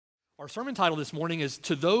Our sermon title this morning is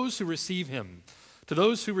To Those Who Receive Him. To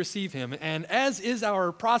those who receive Him. And as is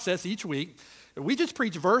our process each week, we just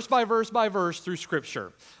preach verse by verse by verse through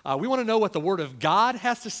Scripture. We want to know what the Word of God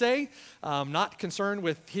has to say. I'm not concerned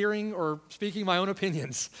with hearing or speaking my own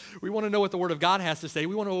opinions. We want to know what the Word of God has to say.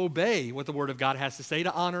 We want to obey what the Word of God has to say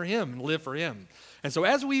to honor Him and live for Him. And so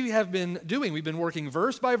as we have been doing, we've been working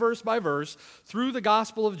verse by verse by verse through the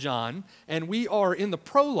Gospel of John, and we are in the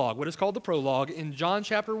prologue, what is called the prologue, in John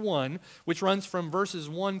chapter 1, which runs from verses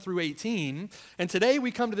 1 through 18. And today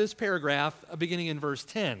we come to this paragraph beginning in verse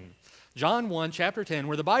 10. John 1, chapter 10,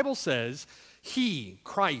 where the Bible says, He,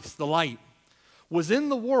 Christ, the light, was in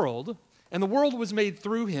the world, and the world was made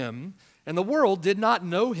through Him, and the world did not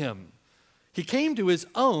know Him. He came to His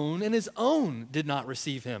own, and His own did not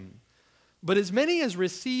receive Him. But as many as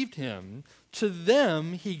received Him, to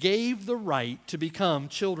them He gave the right to become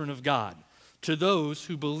children of God, to those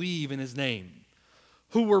who believe in His name,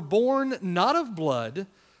 who were born not of blood,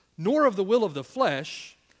 nor of the will of the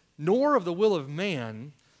flesh, nor of the will of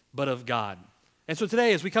man, but of God. And so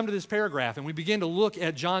today, as we come to this paragraph and we begin to look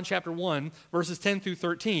at John chapter 1, verses 10 through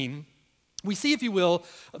 13, we see, if you will,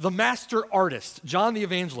 the master artist, John the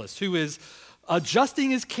evangelist, who is adjusting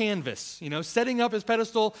his canvas, setting up his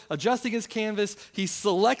pedestal, adjusting his canvas. He's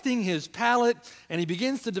selecting his palette, and he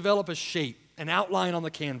begins to develop a shape, an outline on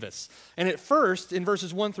the canvas. And at first, in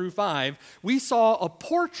verses 1 through 5, we saw a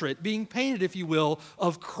portrait being painted, if you will,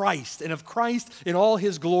 of Christ, and of Christ in all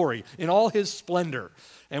His glory, in all His splendor.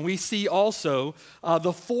 And we see also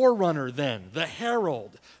the forerunner then, the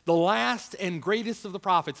herald, the last and greatest of the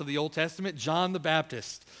prophets of the Old Testament, John the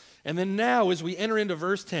Baptist. And then now, as we enter into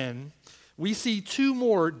verse 10, we see two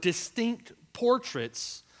more distinct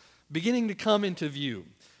portraits beginning to come into view.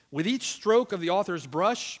 With each stroke of the author's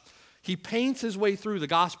brush, he paints his way through the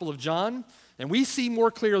Gospel of John, and we see more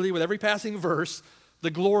clearly with every passing verse the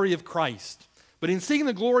glory of Christ. But in seeing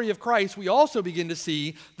the glory of Christ, we also begin to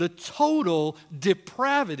see the total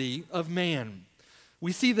depravity of man.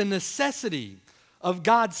 We see the necessity of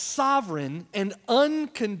God's sovereign and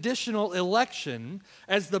unconditional election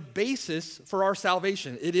as the basis for our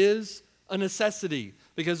salvation. It is a necessity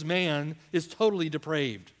because man is totally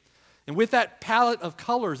depraved. And with that palette of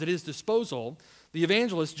colors at his disposal, the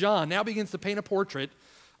evangelist John now begins to paint a portrait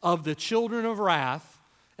of the children of wrath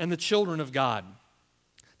and the children of God.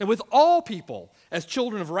 Now, with all people as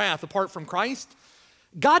children of wrath apart from Christ,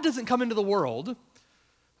 God doesn't come into the world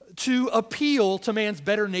to appeal to man's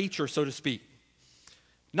better nature, so to speak.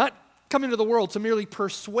 Not come into the world to merely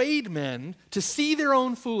persuade men to see their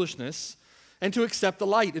own foolishness and to accept the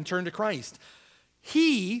light and turn to Christ.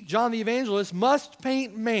 He, John the Evangelist, must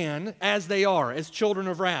paint man as they are, as children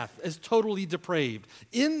of wrath, as totally depraved.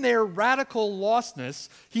 In their radical lostness,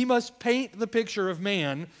 he must paint the picture of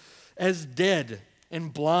man as dead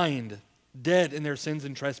and blind, dead in their sins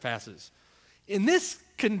and trespasses. In this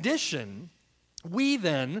condition, we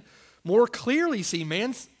then more clearly see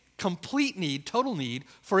man's complete need, total need,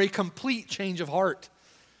 for a complete change of heart.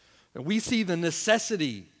 We see the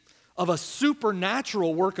necessity of a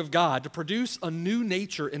supernatural work of God to produce a new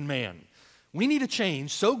nature in man. We need a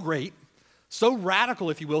change so great, so radical,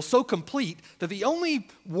 if you will, so complete, that the only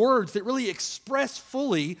words that really express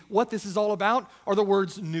fully what this is all about are the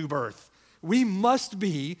words new birth. We must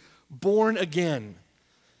be born again.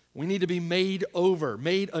 We need to be made over,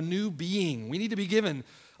 made a new being. We need to be given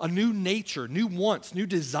a new nature, new wants, new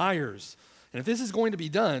desires. And if this is going to be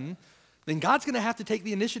done, then God's going to have to take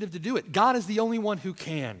the initiative to do it. God is the only one who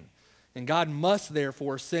can. And God must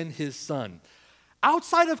therefore send His Son.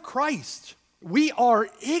 Outside of Christ, we are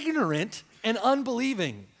ignorant and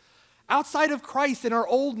unbelieving. Outside of Christ in our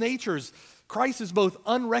old natures, Christ is both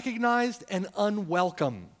unrecognized and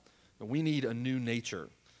unwelcome. And we need a new nature.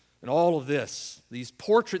 And all of this, these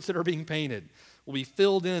portraits that are being painted, will be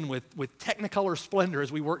filled in with technicolor splendor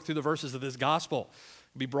as we work through the verses of this gospel.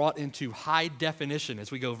 Will be brought into high definition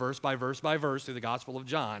as we go verse by verse by verse through the Gospel of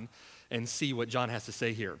John and see what John has to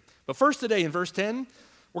say here. But first today in verse 10,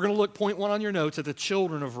 we're going to look, point 1 on your notes, at the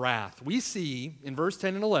children of wrath. We see in verse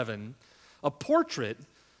 10 and 11 a portrait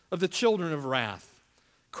of the children of wrath.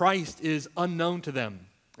 Christ is unknown to them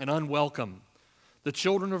and unwelcome. The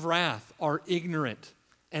children of wrath are ignorant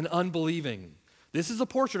and unbelieving. This is a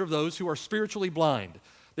portrait of those who are spiritually blind.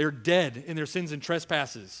 They're dead in their sins and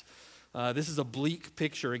trespasses. This is a bleak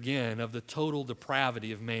picture, again, of the total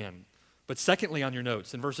depravity of man. But secondly, on your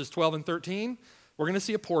notes, in verses 12 and 13, we're going to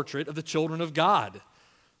see a portrait of the children of God.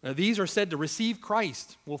 Now, these are said to receive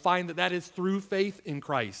Christ. We'll find that that is through faith in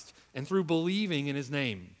Christ and through believing in His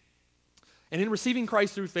name. And in receiving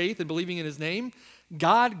Christ through faith and believing in His name,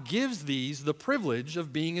 God gives these the privilege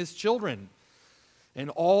of being His children. And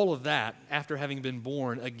all of that after having been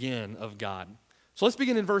born again of God. So let's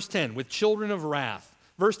begin in verse 10 with children of wrath.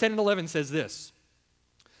 Verse 10 and 11 says this: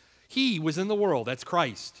 He was in the world, that's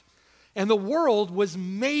Christ, and the world was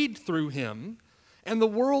made through him, and the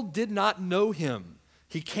world did not know him.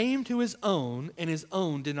 He came to his own, and his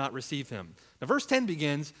own did not receive him. Now verse 10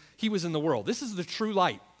 begins, he was in the world. This is the true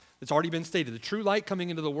light that's already been stated. The true light coming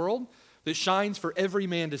into the world that shines for every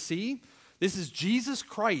man to see. This is Jesus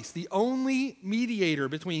Christ, the only mediator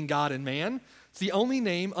between God and man. It's the only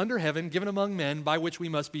name under heaven given among men by which we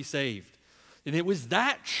must be saved. And it was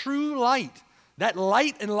that true light, that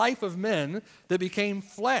light and life of men, that became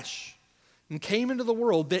flesh and came into the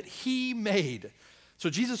world that he made. So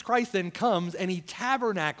Jesus Christ then comes and he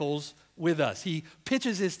tabernacles with us. He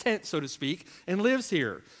pitches his tent, so to speak, and lives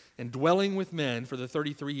here and dwelling with men for the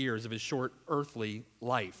 33 years of his short earthly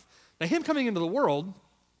life. Now him coming into the world,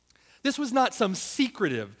 this was not some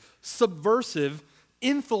secretive, subversive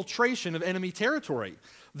infiltration of enemy territory.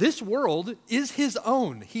 This world is his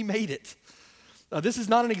own. He made it. This is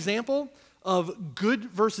not an example of good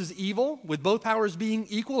versus evil, with both powers being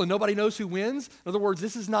equal and nobody knows who wins. In other words,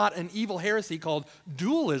 this is not an evil heresy called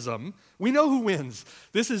dualism. We know who wins.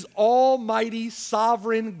 This is almighty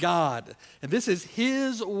sovereign God, and this is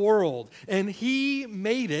his world, and he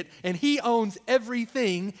made it, and he owns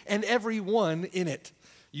everything and everyone in it.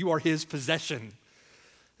 You are his possession.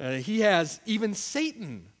 He has even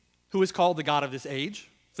Satan, who is called the god of this age,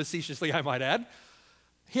 facetiously I might add.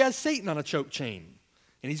 He has Satan on a choke chain.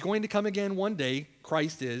 And he's going to come again one day,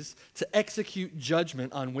 Christ is, to execute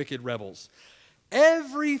judgment on wicked rebels.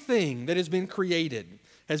 Everything that has been created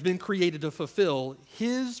to fulfill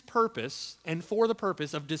his purpose and for the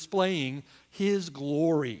purpose of displaying his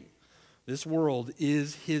glory. This world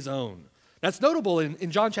is his own. That's notable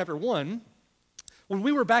in John chapter 1. When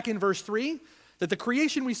we were back in verse 3, that the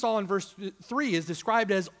creation we saw in verse 3 is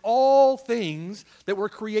described as all things that were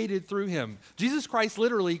created through him. Jesus Christ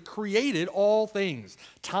literally created all things.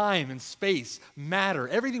 Time and space, matter,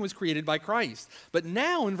 everything was created by Christ. But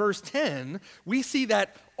now in verse 10, we see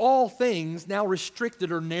that all things now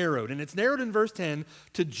restricted or narrowed. And it's narrowed in verse 10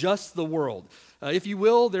 to just the world. If you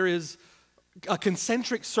will, there is a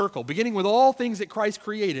concentric circle, beginning with all things that Christ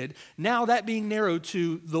created, now that being narrowed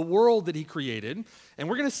to the world that he created. And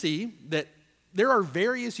we're going to see that there are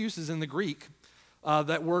various uses in the Greek,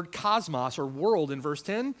 that word cosmos or world in verse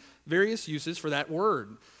 10, various uses for that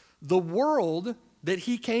word. The world that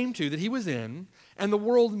he came to, that he was in, and the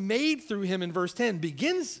world made through him in verse 10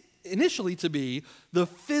 begins initially to be the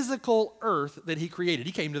physical earth that he created.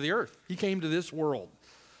 He came to the earth. He came to this world.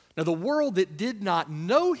 Now the world that did not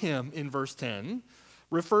know him in verse 10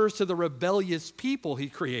 refers to the rebellious people he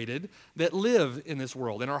created that live in this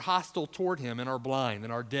world and are hostile toward him and are blind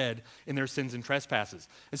and are dead in their sins and trespasses.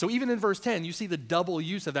 And so even in verse 10, you see the double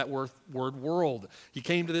use of that word world. He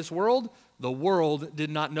came to this world. The world did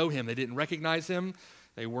not know him. They didn't recognize him.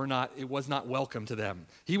 It was not welcome to them.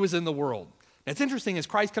 He was in the world. And it's interesting, as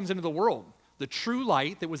Christ comes into the world, the true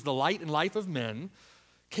light that was the light and life of men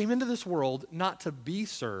came into this world not to be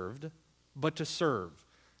served, but to serve.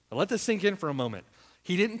 Now let this sink in for a moment.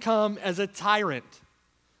 He didn't come as a tyrant,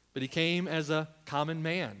 but he came as a common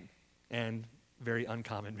man, and very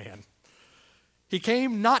uncommon man. He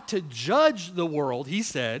came not to judge the world, he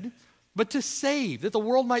said, but to save, that the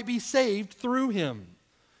world might be saved through him.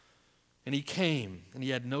 And he came, and he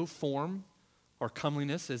had no form or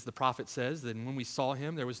comeliness, as the prophet says, that when we saw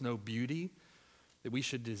him, there was no beauty, that we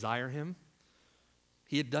should desire him.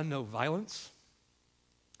 He had done no violence,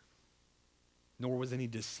 nor was any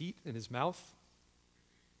deceit in his mouth.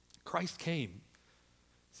 Christ came,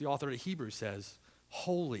 as the author of Hebrews says,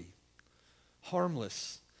 holy,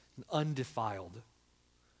 harmless, and undefiled.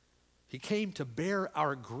 He came to bear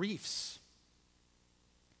our griefs,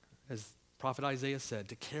 as prophet Isaiah said,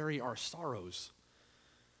 to carry our sorrows.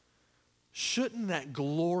 Shouldn't that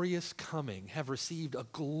glorious coming have received a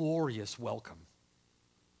glorious welcome?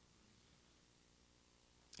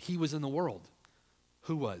 He was in the world.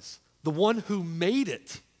 Who was? The one who made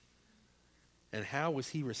it. And how was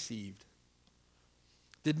he received?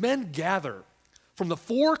 Did men gather from the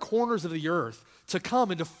four corners of the earth to come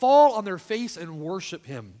and to fall on their face and worship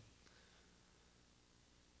him?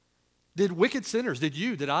 Did wicked sinners, did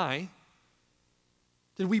you, did I,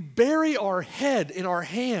 did we bury our head in our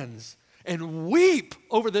hands and weep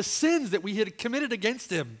over the sins that we had committed against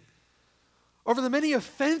him, over the many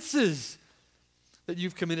offenses that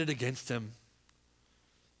you've committed against him?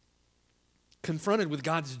 Confronted with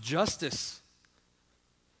God's justice,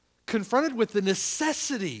 confronted with the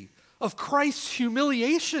necessity of Christ's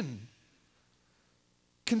humiliation,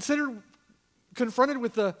 confronted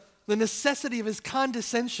with the the necessity of his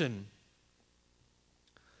condescension,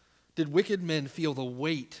 did wicked men feel the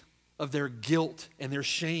weight of their guilt and their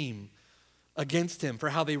shame against him for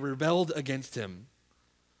how they rebelled against him?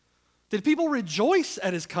 Did people rejoice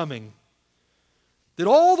at his coming? Did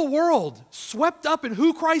all the world, swept up in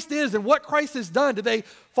who Christ is and what Christ has done, did they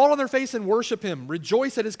fall on their face and worship him,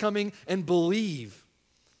 rejoice at his coming, and believe?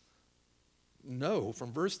 No,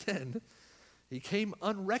 from verse 10, he came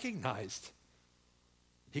unrecognized.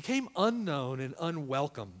 He came unknown and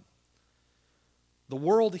unwelcome. The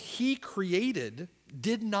world he created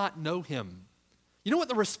did not know him. You know what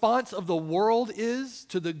the response of the world is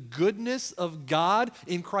to the goodness of God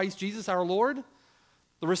in Christ Jesus our Lord?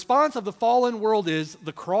 The response of the fallen world is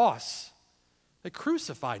the cross. They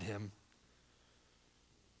crucified him.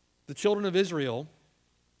 The children of Israel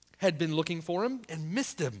had been looking for him and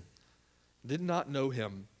missed him, did not know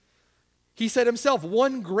him. He said himself,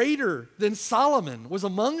 one greater than Solomon was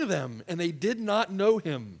among them, and they did not know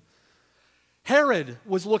him. Herod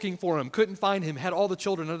was looking for him, couldn't find him, had all the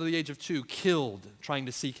children under the age of 2 killed trying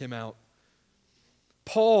to seek him out.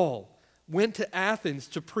 Paul went to Athens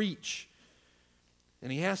to preach,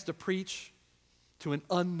 and he has to preach to an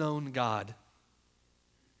unknown God.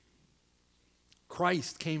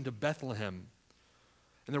 Christ came to Bethlehem,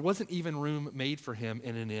 and there wasn't even room made for him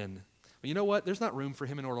in an inn. But you know what? There's not room for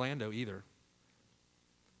him in Orlando either.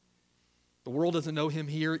 The world doesn't know him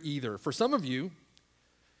here either. For some of you,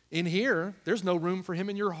 in here, there's no room for him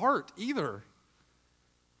in your heart either.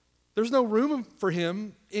 There's no room for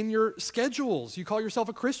him in your schedules. You call yourself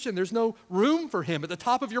a Christian. There's no room for him at the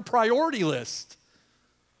top of your priority list.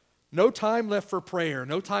 No time left for prayer,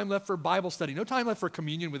 no time left for Bible study, no time left for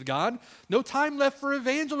communion with God, no time left for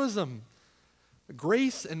evangelism. The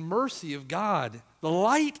grace and mercy of God, the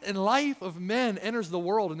light and life of men enters the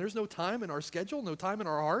world, and there's no time in our schedule, no time in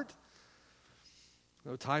our heart,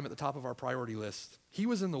 no time at the top of our priority list. He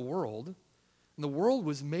was in the world, and the world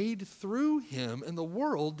was made through him, and the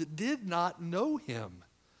world did not know him.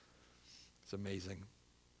 It's amazing.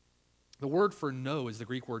 The word for know is the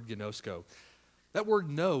Greek word gnosko. That word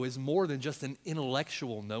know is more than just an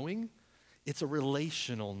intellectual knowing. It's a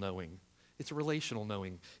relational knowing. It's a relational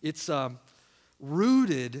knowing. It's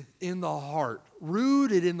rooted in the heart,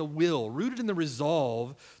 rooted in the will, rooted in the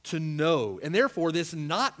resolve to know. And therefore, this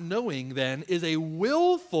not knowing then is a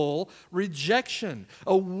willful rejection,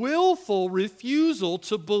 a willful refusal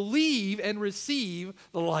to believe and receive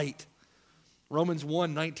the light. Romans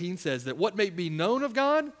 1:19 says that what may be known of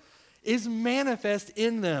God is manifest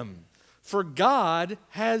in them. For God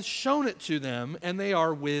has shown it to them, and they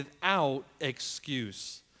are without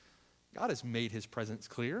excuse. God has made his presence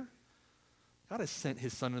clear. God has sent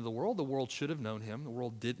his son into the world. The world should have known him. The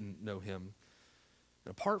world didn't know him.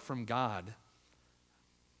 And apart from God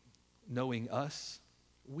knowing us,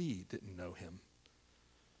 we didn't know him.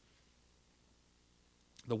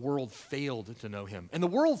 The world failed to know him. And the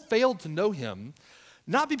world failed to know him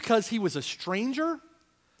not because he was a stranger.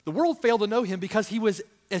 The world failed to know him because he was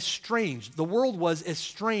estranged. The world was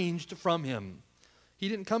estranged from him. He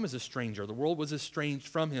didn't come as a stranger. The world was estranged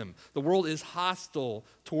from him. The world is hostile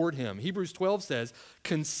toward him. Hebrews 12 says,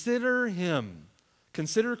 consider him,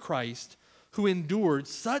 consider Christ, who endured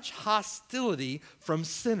such hostility from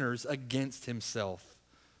sinners against himself.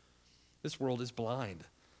 This world is blind.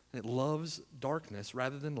 It loves darkness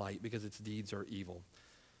rather than light because its deeds are evil.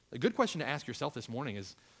 A good question to ask yourself this morning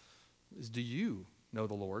is do you know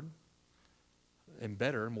the Lord? And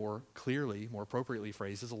better, more clearly, more appropriately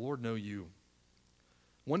phrased, does the Lord know you?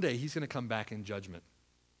 One day he's going to come back in judgment.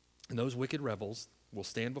 And those wicked rebels will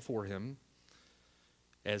stand before him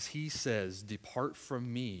as he says, depart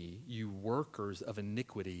from me, you workers of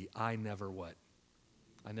iniquity. I never what?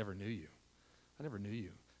 I never knew you. I never knew you.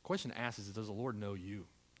 The question asked is, does the Lord know you?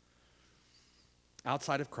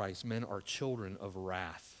 Outside of Christ, men are children of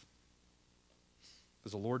wrath.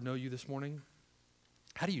 Does the Lord know you this morning?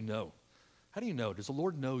 How do you know? How do you know? Does the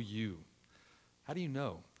Lord know you? How do you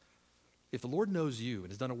know? If the Lord knows you and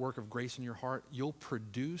has done a work of grace in your heart, you'll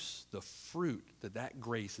produce the fruit that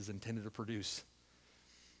grace is intended to produce.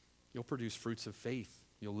 You'll produce fruits of faith.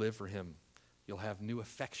 You'll live for him. You'll have new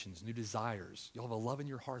affections, new desires. You'll have a love in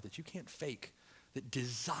your heart that you can't fake, that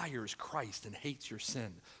desires Christ and hates your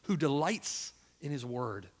sin, who delights in his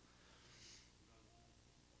word.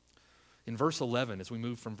 In verse 11, as we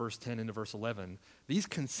move from verse 10 into verse 11, these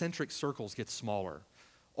concentric circles get smaller.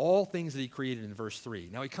 All things that he created in verse 3.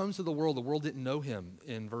 Now he comes to the world didn't know him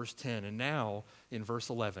in verse 10, and now in verse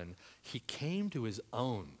 11, he came to his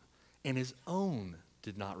own, and his own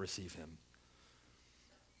did not receive him.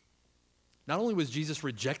 Not only was Jesus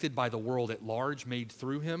rejected by the world at large made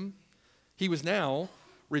through him, he was now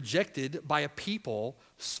rejected by a people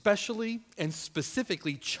specially and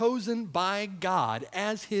specifically chosen by God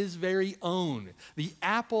as his very own, the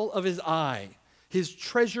apple of his eye, his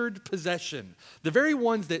treasured possession, the very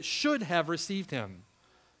ones that should have received him.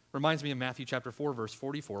 Reminds me of Matthew chapter 4, verse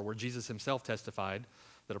 44, where Jesus himself testified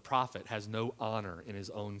that a prophet has no honor in his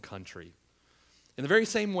own country. In the very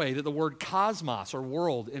same way that the word cosmos, or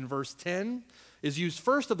world, in verse 10 is used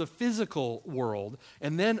first of the physical world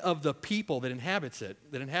and then of the people that inhabit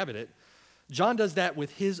it, John does that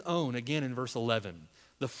with his own again in verse 11.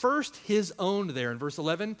 The first his own there in verse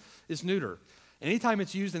 11 is neuter. And anytime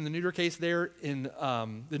it's used in the neuter case there in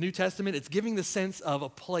the New Testament, it's giving the sense of a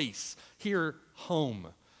place. Here, home.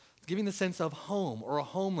 It's giving the sense of home or a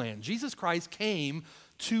homeland. Jesus Christ came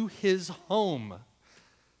to his home.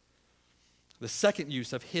 The second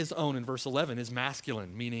use of his own in verse 11 is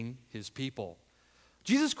masculine, meaning his people.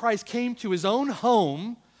 Jesus Christ came to his own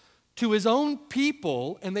home, to his own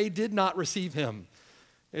people, and they did not receive him.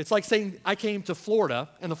 It's like saying I came to Florida,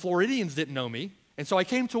 and the Floridians didn't know me, and so I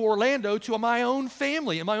came to Orlando to my own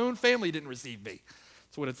family, and my own family didn't receive me.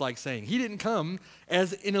 That's what it's like saying. He didn't come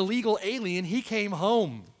as an illegal alien. He came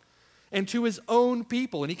home and to his own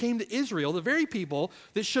people, and he came to Israel, the very people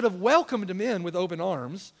that should have welcomed him in with open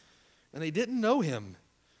arms, and they didn't know him.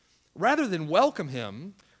 Rather than welcome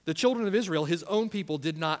him, the children of Israel, his own people,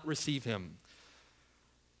 did not receive him.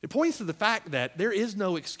 It points to the fact that there is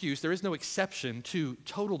no excuse, there is no exception to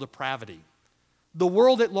total depravity. The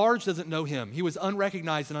world at large doesn't know him. He was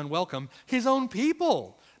unrecognized and unwelcome. His own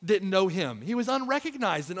people didn't know him. He was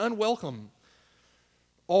unrecognized and unwelcome.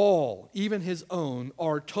 All, even his own,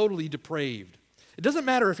 are totally depraved. It doesn't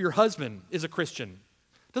matter if your husband is a Christian.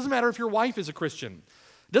 It doesn't matter if your wife is a Christian.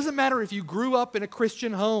 It doesn't matter if you grew up in a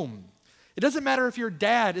Christian home. It doesn't matter if your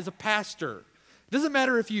dad is a pastor. It doesn't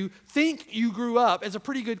matter if you think you grew up as a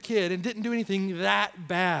pretty good kid and didn't do anything that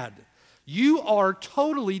bad. You are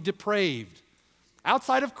totally depraved.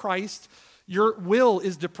 Outside of Christ, your will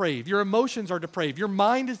is depraved. Your emotions are depraved. Your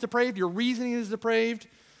mind is depraved. Your reasoning is depraved.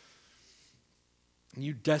 And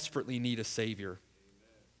you desperately need a Savior.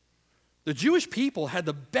 The Jewish people had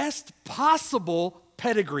the best possible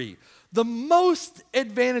pedigree, the most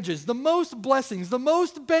advantages, the most blessings, the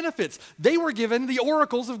most benefits. They were given the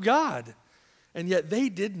oracles of God, and yet they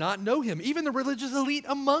did not know him. Even the religious elite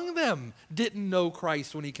among them didn't know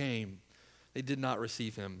Christ when he came. They did not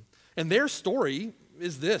receive him. And their story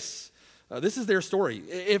is this. This is their story.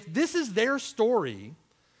 If this is their story,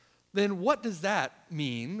 then what does that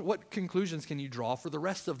mean? What conclusions can you draw for the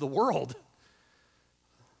rest of the world?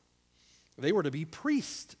 They were to be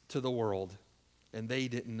priests to the world, and they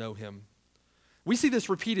didn't know him. We see this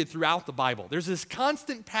repeated throughout the Bible. There's this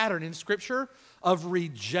constant pattern in Scripture of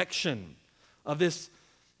rejection, of this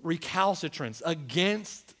recalcitrance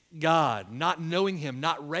against God, not knowing him,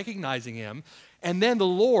 not recognizing him, and then the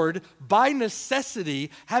Lord, by necessity,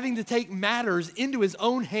 having to take matters into his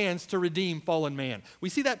own hands to redeem fallen man. We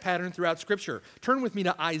see that pattern throughout Scripture. Turn with me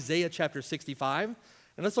to Isaiah chapter 65,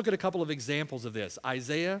 and let's look at a couple of examples of this.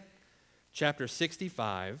 Isaiah chapter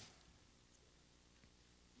 65.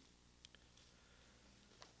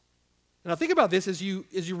 Now think about this as you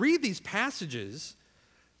read these passages,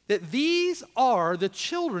 that these are the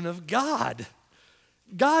children of God.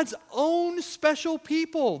 God's own special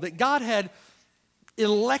people that God had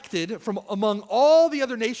elected from among all the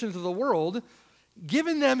other nations of the world,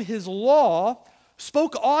 given them his law,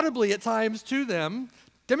 spoke audibly at times to them,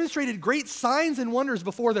 demonstrated great signs and wonders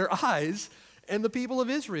before their eyes, and the people of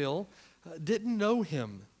Israel didn't know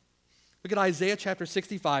him. Look at Isaiah chapter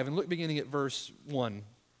 65 and look beginning at verse 1.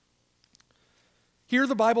 Here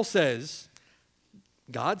the Bible says,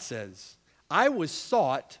 God says, I was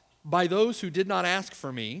sought by those who did not ask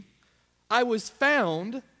for me. I was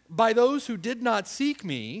found by those who did not seek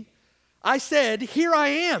me. I said, here I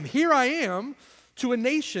am, to a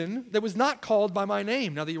nation that was not called by my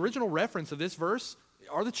name. Now the original reference of this verse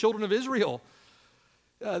are the children of Israel.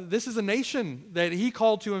 This is a nation that he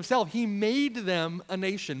called to himself. He made them a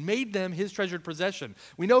nation, made them his treasured possession.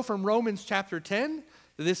 We know from Romans chapter 10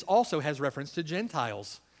 that this also has reference to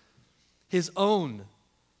Gentiles. His own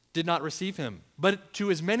did not receive him, but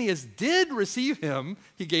to as many as did receive him,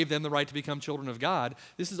 he gave them the right to become children of God.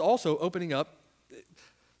 This is also opening up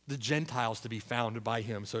the Gentiles to be found by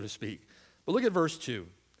him, so to speak. But look at verse 2.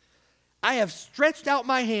 I have stretched out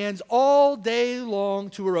my hands all day long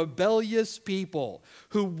to a rebellious people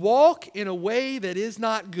who walk in a way that is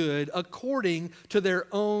not good according to their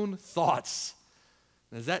own thoughts.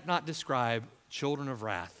 Does that not describe children of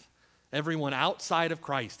wrath? Everyone outside of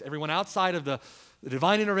Christ, everyone outside of the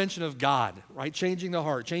divine intervention of God, right? Changing the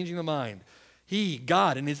heart, changing the mind. He,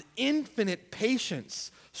 God, in his infinite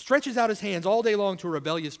patience, stretches out his hands all day long to a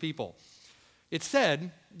rebellious people. It's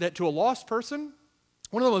said that to a lost person,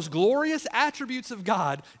 one of the most glorious attributes of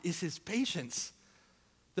God is his patience.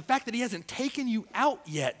 The fact that he hasn't taken you out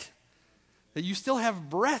yet, that you still have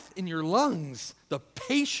breath in your lungs, the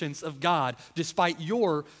patience of God despite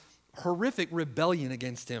your horrific rebellion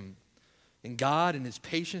against him. And God, in his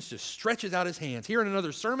patience, just stretches out his hands. Here in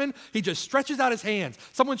another sermon, he just stretches out his hands.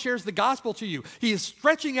 Someone shares the gospel to you. He is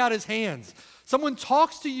stretching out his hands. Someone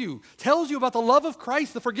talks to you, tells you about the love of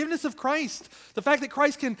Christ, the forgiveness of Christ, the fact that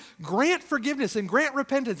Christ can grant forgiveness and grant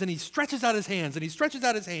repentance, and he stretches out his hands, and he stretches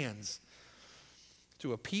out his hands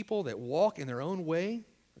to a people that walk in their own way,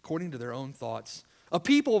 according to their own thoughts. A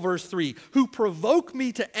people, verse 3, who provoke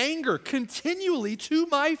me to anger continually to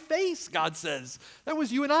my face, God says. That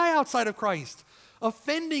was you and I outside of Christ,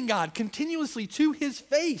 offending God continuously to his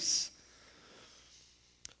face.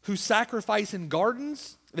 Who sacrifice in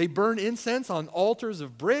gardens, they burn incense on altars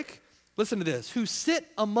of brick. Listen to this. Who sit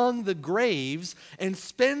among the graves and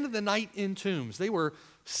spend the night in tombs. They were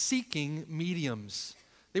seeking mediums.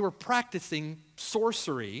 They were practicing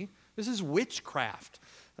sorcery. This is witchcraft.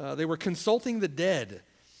 They were consulting the dead.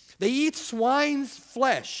 They eat swine's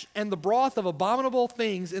flesh and the broth of abominable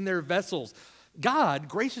things in their vessels. God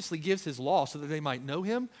graciously gives his law so that they might know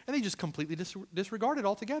him, and they just completely disregard it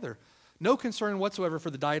altogether. No concern whatsoever for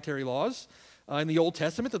the dietary laws in the Old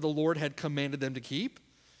Testament that the Lord had commanded them to keep.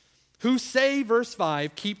 Who say, verse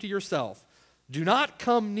 5, keep to yourself. Do not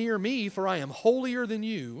come near me, for I am holier than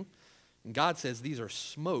you. And God says, these are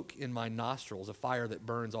smoke in my nostrils, a fire that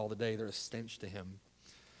burns all the day. They're a stench to him.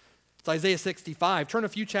 It's Isaiah 65. Turn a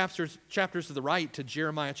few chapters to the right to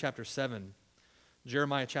Jeremiah chapter 7.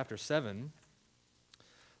 Jeremiah chapter 7.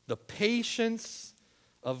 The patience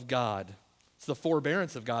of God. It's the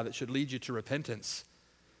forbearance of God that should lead you to repentance.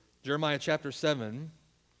 Jeremiah chapter 7.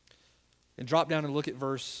 And drop down and look at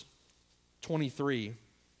verse 23.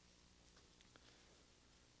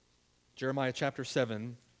 Jeremiah chapter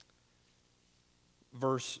 7,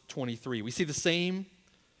 verse 23. We see the same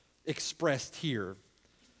expressed here.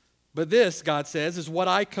 But this, God says, is what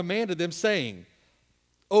I commanded them, saying,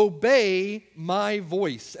 obey my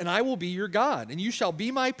voice, and I will be your God, and you shall be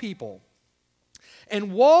my people.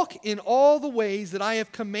 And walk in all the ways that I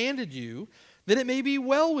have commanded you, that it may be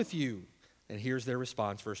well with you. And here's their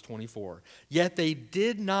response, verse 24. Yet they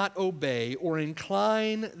did not obey or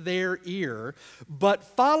incline their ear, but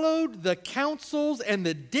followed the counsels and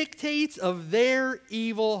the dictates of their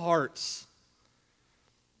evil hearts.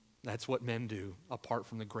 That's what men do, apart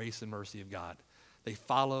from the grace and mercy of God. They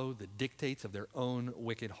follow the dictates of their own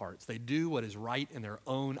wicked hearts. They do what is right in their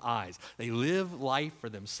own eyes. They live life for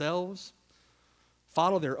themselves,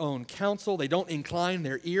 follow their own counsel. They don't incline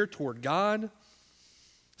their ear toward God. It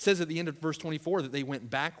says at the end of verse 24 that they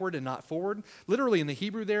went backward and not forward. Literally in the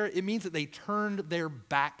Hebrew there, it means that they turned their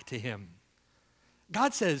back to him.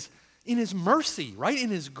 God says, in his mercy, right,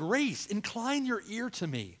 in his grace, incline your ear to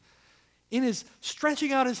me. In his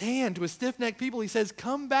stretching out his hand to a stiff-necked people, he says,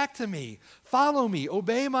 come back to me, follow me,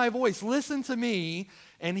 obey my voice, listen to me.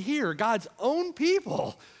 And here, God's own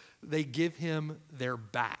people, they give him their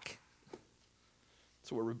back.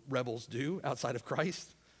 That's what rebels do outside of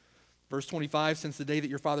Christ. Verse 25, since the day that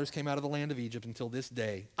your fathers came out of the land of Egypt until this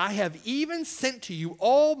day, I have even sent to you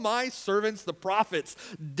all my servants, the prophets.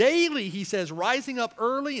 Daily, he says, rising up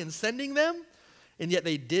early and sending them. And yet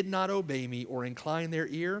they did not obey me or incline their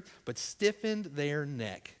ear, but stiffened their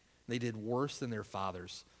neck. They did worse than their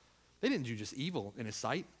fathers. They didn't do just evil in his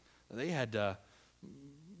sight. They had to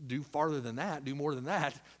do farther than that, do more than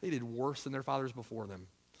that. They did worse than their fathers before them.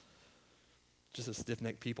 Just a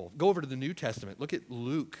stiff-necked people. Go over to the New Testament. Look at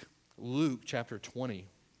Luke chapter 20.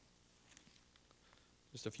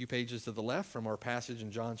 Just a few pages to the left from our passage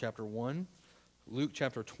in John chapter 1. Luke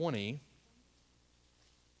chapter 20.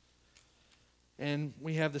 And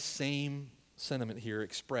we have the same sentiment here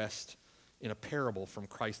expressed in a parable from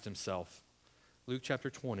Christ himself. Luke chapter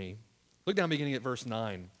 20. Look down beginning at verse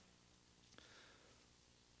 9.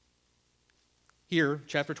 Here,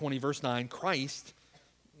 chapter 20, verse 9, Christ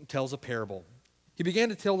tells a parable. He began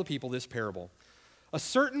to tell the people this parable. A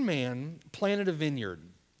certain man planted a vineyard,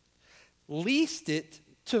 leased it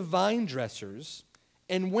to vine dressers,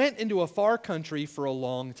 and went into a far country for a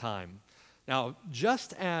long time. Now,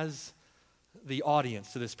 just as the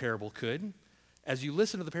audience to this parable could, as you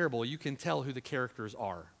listen to the parable, you can tell who the characters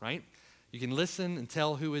are, right? You can listen and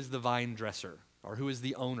tell who is the vine dresser, or who is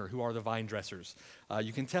the owner, who are the vine dressers.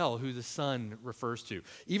 You can tell who the son refers to.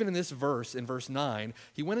 Even in this verse, in verse 9,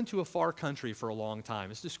 he went into a far country for a long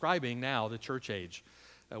time. It's describing now the church age.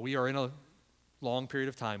 We are in a long period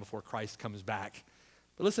of time before Christ comes back.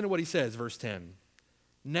 But listen to what he says, verse 10.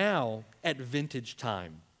 now at vintage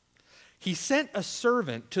time, he sent a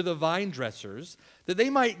servant to the vine dressers that they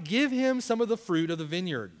might give him some of the fruit of the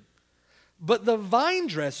vineyard. But the vine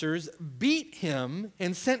dressers beat him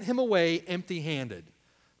and sent him away empty-handed.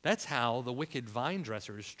 That's how the wicked vine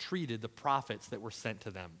dressers treated the prophets that were sent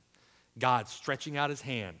to them. God stretching out his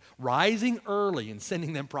hand, rising early and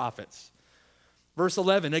sending them prophets. Verse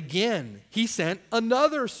 11, again, he sent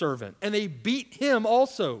another servant, and they beat him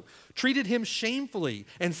also, treated him shamefully,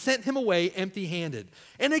 and sent him away empty-handed.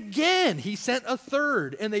 And again, he sent a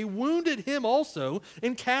third, and they wounded him also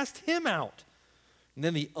and cast him out. And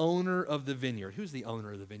then the owner of the vineyard, who's the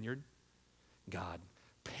owner of the vineyard? God,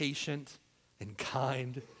 patient and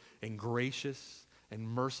kind and gracious and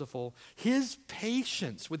merciful. His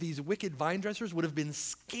patience with these wicked vine dressers would have been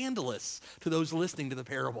scandalous to those listening to the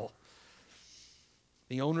parable.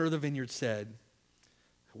 The owner of the vineyard said,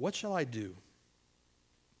 what shall I do?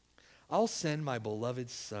 I'll send my beloved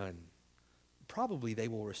son. Probably they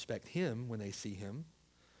will respect him when they see him.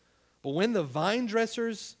 But when the vine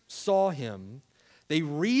dressers saw him, they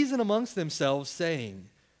reasoned amongst themselves, saying,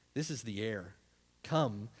 this is the heir.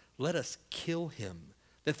 Come, let us kill him,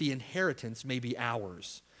 that the inheritance may be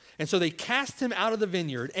ours. And so they cast him out of the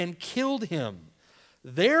vineyard and killed him.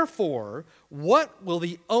 Therefore, what will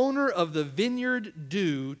the owner of the vineyard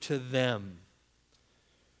do to them?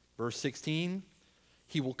 Verse 16,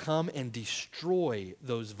 he will come and destroy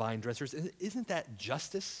those vine dressers. Isn't that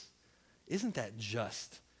justice? Isn't that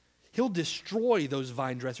just? He'll destroy those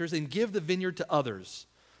vine dressers and give the vineyard to others.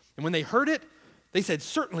 And when they heard it, they said,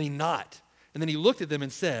 certainly not. And then he looked at them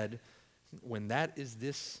and said, when then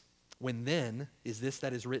is this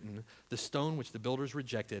that is written, the stone which the builders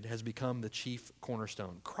rejected has become the chief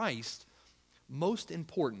cornerstone. Christ, most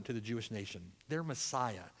important to the Jewish nation, their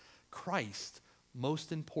Messiah, Christ,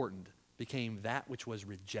 most important, became that which was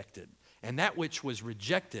rejected. And that which was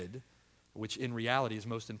rejected, which in reality is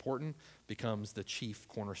most important, becomes the chief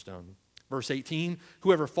cornerstone. Verse 18,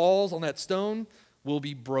 whoever falls on that stone will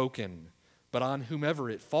be broken, but on whomever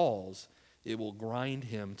it falls, it will grind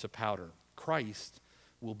him to powder. Christ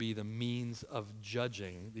will be the means of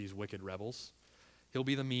judging these wicked rebels. He'll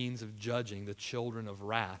be the means of judging the children of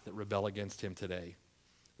wrath that rebel against him today.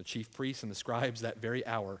 The chief priests and the scribes that very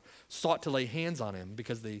hour sought to lay hands on him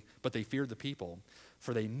but they feared the people,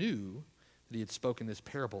 for they knew that he had spoken this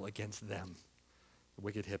parable against them, the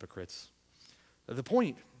wicked hypocrites. The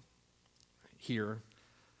point here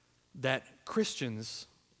that Christians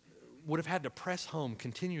would have had to press home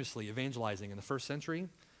continuously evangelizing in the first century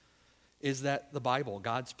is that the Bible,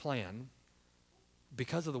 God's plan,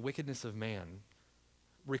 because of the wickedness of man,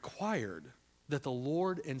 required that the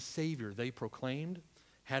Lord and Savior they proclaimed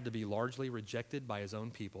had to be largely rejected by his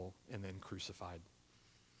own people and then crucified.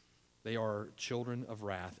 They are children of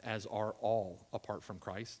wrath, as are all apart from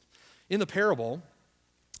Christ. In the parable,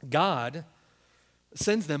 God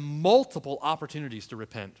sends them multiple opportunities to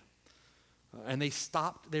repent, and they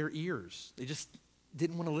stopped their ears. They just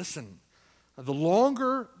didn't want to listen. The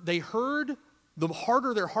longer they heard, the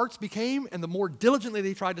harder their hearts became, and the more diligently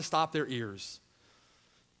they tried to stop their ears.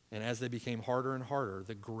 And as they became harder and harder,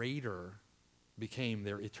 the greater became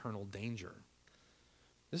their eternal danger.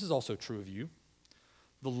 This is also true of you.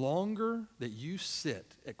 The longer that you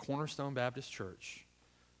sit at Cornerstone Baptist Church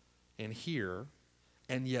and hear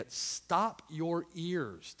and yet stop your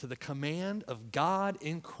ears to the command of God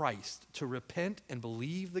in Christ to repent and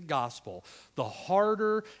believe the gospel, the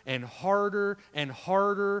harder and harder and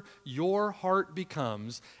harder your heart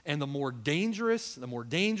becomes, and the more dangerous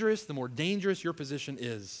your position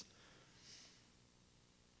is.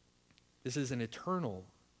 This is an eternal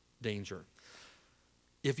danger.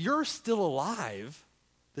 If you're still alive,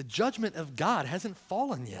 the judgment of God hasn't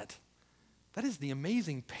fallen yet. That is the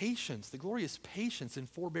amazing patience, the glorious patience and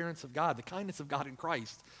forbearance of God, the kindness of God in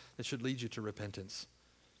Christ that should lead you to repentance.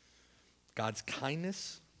 God's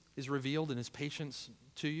kindness is revealed in his patience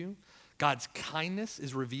to you. God's kindness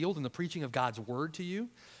is revealed in the preaching of God's word to you.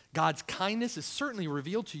 God's kindness is certainly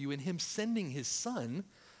revealed to you in him sending his son.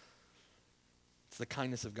 It's the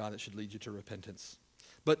kindness of God that should lead you to repentance.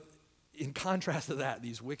 But in contrast to that,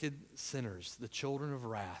 these wicked sinners, the children of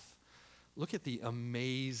wrath, look at the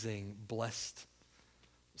amazing, blessed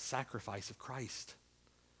sacrifice of Christ.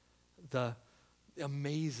 The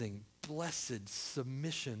amazing, blessed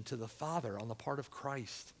submission to the Father on the part of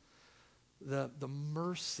Christ. The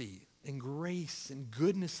mercy and grace and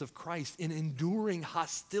goodness of Christ in enduring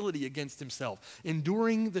hostility against himself,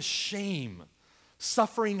 enduring the shame,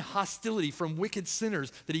 suffering hostility from wicked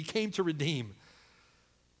sinners that he came to redeem.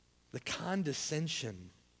 The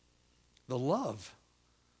condescension, the love.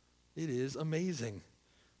 It is amazing.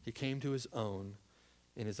 He came to his own,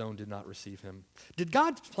 and his own did not receive him. Did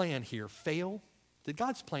God's plan here fail? Did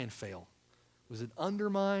God's plan fail? Was it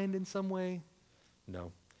undermined in some way?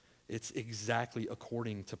 No. It's exactly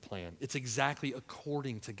according to plan. It's exactly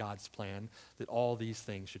according to God's plan that all these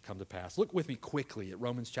things should come to pass. Look with me quickly at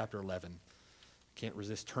Romans chapter 11. Can't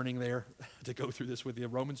resist turning there to go through this with you.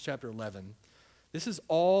 Romans chapter 11. This is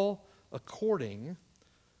all according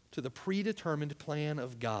to the predetermined plan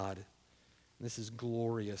of God. This is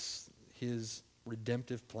glorious, his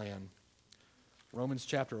redemptive plan. Romans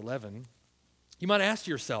chapter 11. You might ask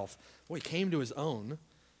yourself, well, he came to his own.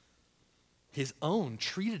 His own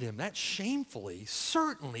treated him that shamefully.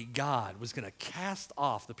 Certainly God was going to cast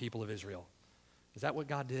off the people of Israel. Is that what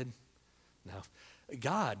God did? No.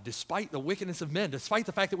 God, despite the wickedness of men, despite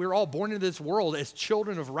the fact that we were all born into this world as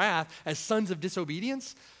children of wrath, as sons of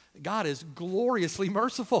disobedience, God is gloriously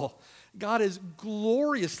merciful. God is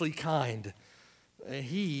gloriously kind.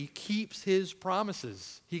 He keeps his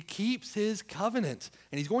promises. He keeps his covenant.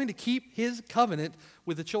 And he's going to keep his covenant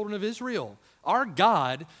with the children of Israel. Our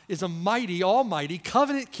God is a mighty, almighty,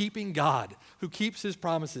 covenant-keeping God who keeps his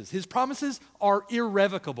promises. His promises are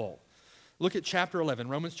irrevocable. Look at chapter 11,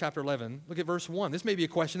 Romans chapter 11. Look at verse 1. This may be a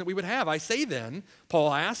question that we would have. I say then,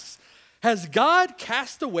 Paul asks, has God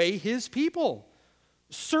cast away his people?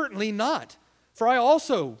 Certainly not. For I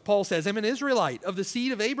also, Paul says, am an Israelite of the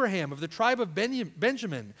seed of Abraham, of the tribe of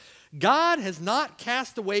Benjamin. God has not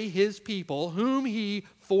cast away his people whom he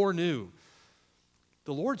foreknew.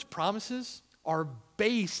 The Lord's promises are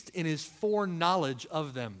based in his foreknowledge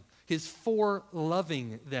of them, his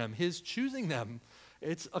foreloving them, his choosing them.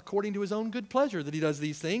 It's according to his own good pleasure that he does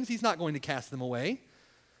these things. He's not going to cast them away.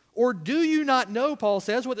 Or do you not know, Paul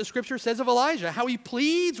says, what the scripture says of Elijah, how he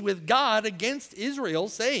pleads with God against Israel,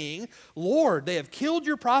 saying, Lord, they have killed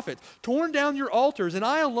your prophets, torn down your altars, and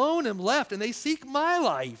I alone am left, and they seek my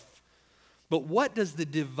life. But what does the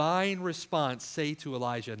divine response say to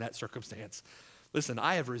Elijah in that circumstance? Listen,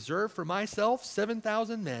 I have reserved for myself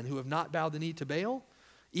 7,000 men who have not bowed the knee to Baal.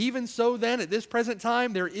 Even so then, at this present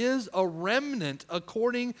time, there is a remnant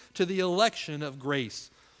according to the election of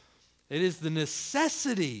grace. It is the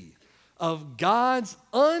necessity of God's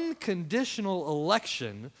unconditional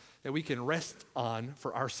election that we can rest on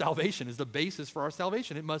for our salvation, is the basis for our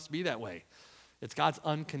salvation. It must be that way. It's God's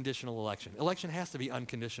unconditional election. Election has to be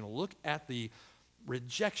unconditional. Look at the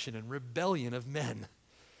rejection and rebellion of men.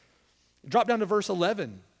 Drop down to verse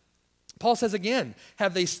 11. Paul says again,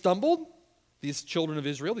 have they stumbled, these children of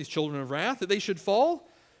Israel, these children of wrath, that they should fall?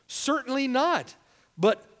 Certainly not.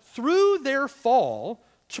 But through their fall,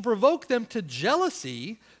 to provoke them to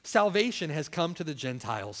jealousy, salvation has come to the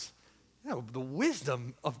Gentiles. You know, the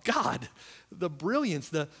wisdom of God, the brilliance,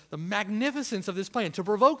 the magnificence of this plan, to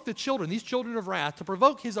provoke the children, these children of wrath, to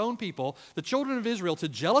provoke his own people, the children of Israel, to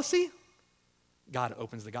jealousy. God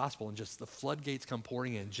opens the gospel and just the floodgates come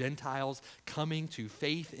pouring in. Gentiles coming to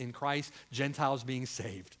faith in Christ, Gentiles being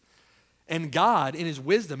saved. And God, in his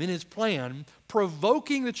wisdom, in his plan,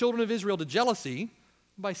 provoking the children of Israel to jealousy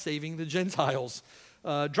by saving the Gentiles.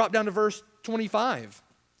 Drop down to verse 25.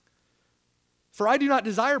 For I do not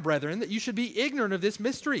desire, brethren, that you should be ignorant of this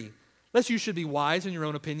mystery, lest you should be wise in your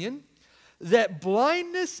own opinion, that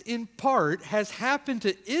blindness in part has happened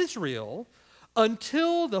to Israel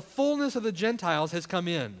until the fullness of the Gentiles has come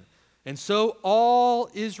in. And so all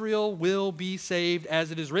Israel will be saved,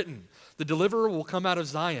 as it is written. The deliverer will come out of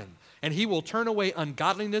Zion, and he will turn away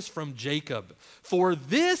ungodliness from Jacob. For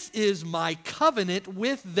this is my covenant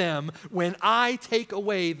with them when I take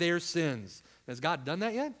away their sins. Has God done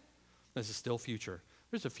that yet? This is still future.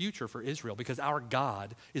 There's a future for Israel because our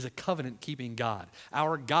God is a covenant-keeping God.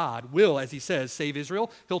 Our God will, as he says, save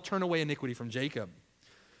Israel. He'll turn away iniquity from Jacob.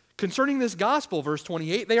 Concerning this gospel, verse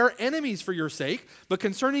 28, they are enemies for your sake, but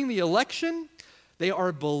concerning the election, they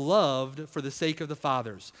are beloved for the sake of the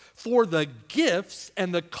fathers. For the gifts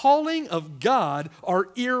and the calling of God are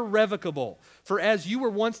irrevocable. For as you were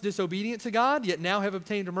once disobedient to God, yet now have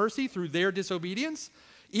obtained mercy through their disobedience,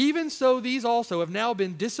 even so these also have now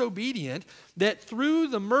been disobedient, that through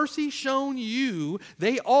the mercy shown you,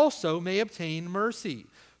 they also may obtain mercy.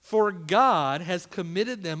 For God has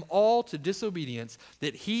committed them all to disobedience,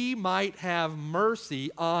 that he might have mercy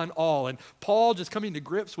on all. And Paul, just coming to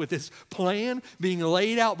grips with this plan being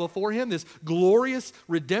laid out before him, this glorious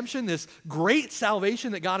redemption, this great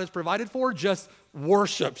salvation that God has provided for, just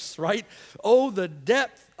worships, right? Oh, the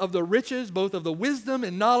depth of the riches, both of the wisdom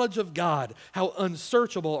and knowledge of God. How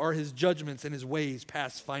unsearchable are his judgments and his ways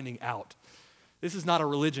past finding out. This is not a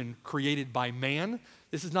religion created by man.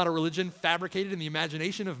 This is not a religion fabricated in the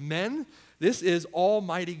imagination of men. This is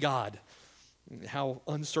Almighty God. How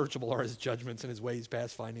unsearchable are his judgments and his ways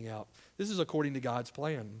past finding out. This is according to God's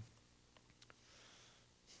plan.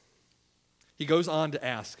 He goes on to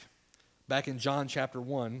ask, back in John chapter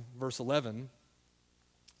 1, verse 11,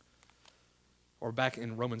 or back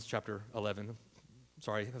in Romans chapter 11,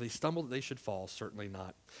 sorry, have they stumbled that they should fall? Certainly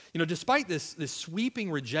not. Despite this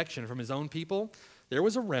sweeping rejection from his own people, there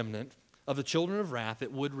was a remnant of the children of wrath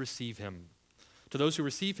that would receive him. To those who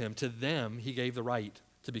receive him, to them he gave the right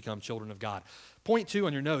to become children of God. Point 2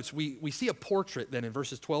 on your notes, we see a portrait then in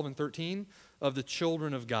verses 12 and 13 of the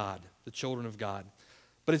children of God, the children of God.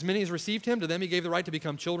 But as many as received him, to them he gave the right to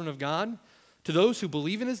become children of God, to those who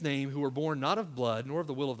believe in his name, who were born not of blood, nor of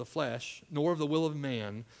the will of the flesh, nor of the will of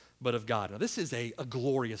man, but of God. Now this is a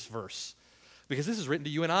glorious verse, because this is written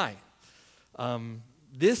to you and I.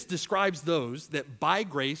 This describes those that by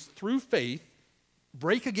grace, through faith,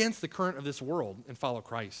 break against the current of this world and follow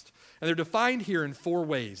Christ. And they're defined here in 4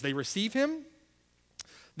 ways. They receive him,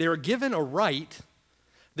 they are given a right,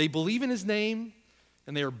 they believe in his name,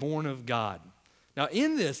 and they are born of God. Now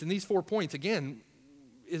in these 4 points, again,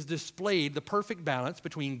 is displayed the perfect balance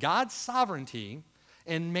between God's sovereignty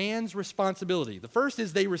and man's responsibility. The first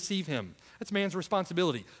is they receive him. That's man's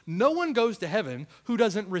responsibility. No one goes to heaven who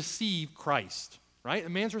doesn't receive Christ, right? A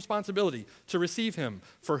man's responsibility to receive him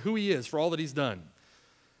for who he is, for all that he's done.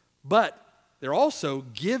 But they're also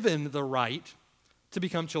given the right to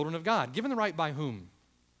become children of God. Given the right by whom?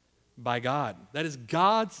 By God. That is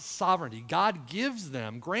God's sovereignty. God gives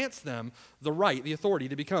them, grants them the right, the authority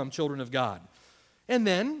to become children of God. And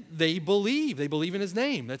then they believe. They believe in his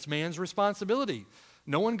name. That's man's responsibility.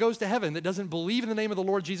 No one goes to heaven that doesn't believe in the name of the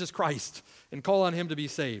Lord Jesus Christ and call on him to be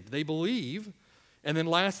saved. They believe. And then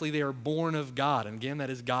lastly, they are born of God. And again,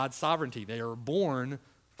 that is God's sovereignty. They are born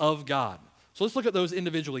of God. So let's look at those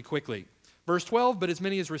individually quickly. Verse 12, but as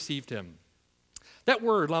many as received him. That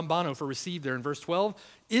word, lambano, for received there in verse 12,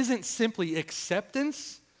 isn't simply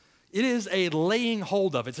acceptance. It is a laying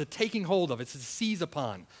hold of. It's a taking hold of. It's a seize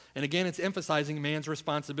upon. And again, it's emphasizing man's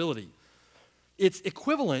responsibility. It's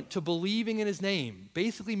equivalent to believing in his name.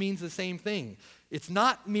 Basically means the same thing. It's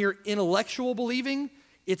not mere intellectual believing.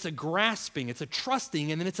 It's a grasping. It's a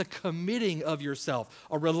trusting. And then it's a committing of yourself,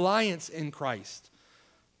 a reliance in Christ.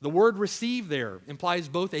 The word receive there implies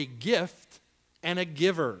both a gift and a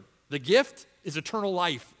giver. The gift is eternal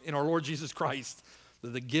life in our Lord Jesus Christ.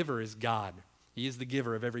 The giver is God. He is the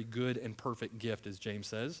giver of every good and perfect gift, as James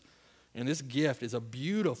says. And this gift is a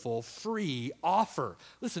beautiful, free offer.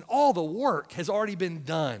 Listen, all the work has already been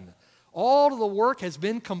done. All of the work has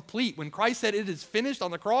been complete. When Christ said it is finished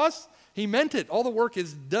on the cross, he meant it. All the work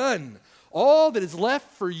is done. All that is left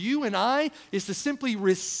for you and I is to simply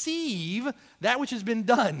receive that which has been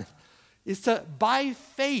done. Is to, by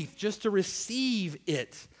faith, just to receive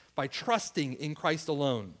it by trusting in Christ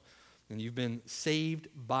alone. And you've been saved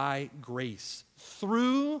by grace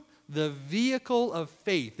through the vehicle of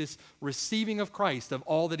faith, this receiving of Christ, of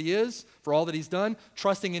all that he is, for all that he's done,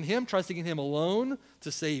 trusting in him alone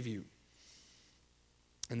to save you.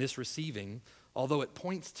 And this receiving, although it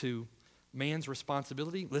points to man's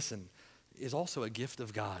responsibility, listen, is also a gift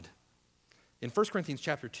of God. In 1 Corinthians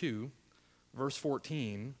chapter 2, verse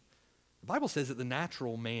 14, the Bible says that the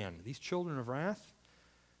natural man, these children of wrath,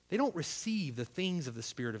 they don't receive the things of the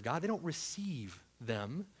Spirit of God. They don't receive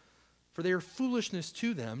them, for they are foolishness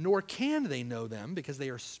to them, nor can they know them because they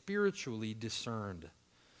are spiritually discerned.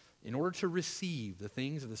 In order to receive the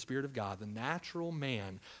things of the Spirit of God, the natural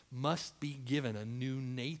man must be given a new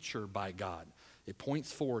nature by God. It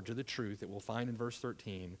points forward to the truth that we'll find in verse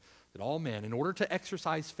 13, that all men, in order to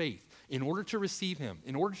exercise faith, in order to receive him,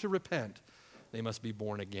 in order to repent, they must be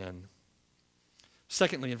born again.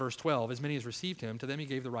 Secondly, in verse 12, as many as received him, to them he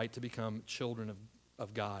gave the right to become children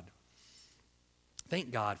of God.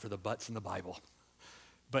 Thank God for the buts in the Bible.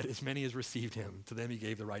 But as many as received him, to them he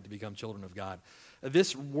gave the right to become children of God.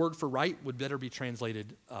 This word for right would better be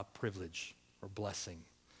translated privilege or blessing.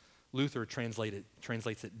 Luther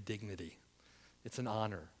translates it dignity. It's an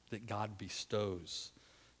honor that God bestows.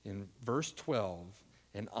 In verse 12,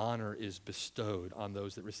 an honor is bestowed on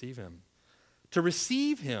those that receive him. To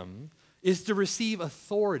receive him is to receive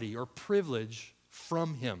authority or privilege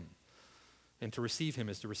from him. And to receive him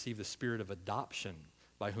is to receive the spirit of adoption,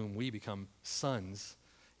 by whom we become sons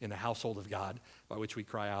in the household of God, by which we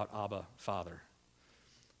cry out, Abba, Father.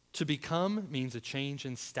 To become means a change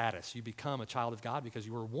in status. You become a child of God because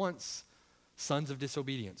you were once sons of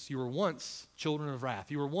disobedience. You were once children of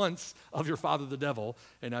wrath. You were once of your father the devil,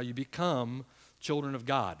 and now you become children of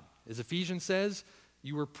God. As Ephesians says,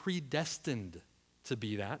 you were predestined to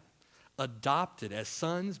be that, adopted as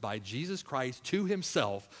sons by Jesus Christ to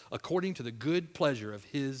himself according to the good pleasure of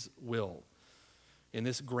his will. In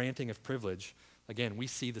this granting of privilege, again, we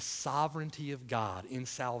see the sovereignty of God in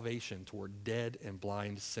salvation toward dead and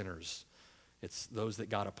blind sinners. It's those that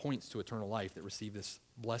God appoints to eternal life that receive this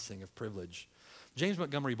blessing of privilege. James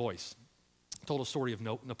Montgomery Boyce told a story of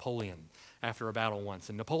Napoleon after a battle once.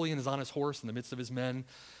 And Napoleon is on his horse in the midst of his men,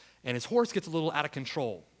 and his horse gets a little out of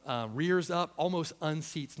control, rears up, almost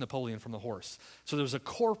unseats Napoleon from the horse. So there's a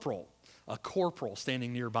corporal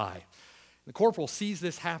standing nearby. The corporal sees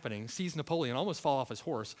this happening, sees Napoleon almost fall off his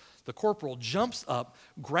horse. The corporal jumps up,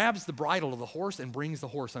 grabs the bridle of the horse, and brings the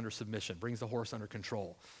horse under submission, brings the horse under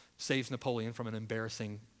control, saves Napoleon from an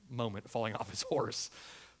embarrassing moment falling off his horse.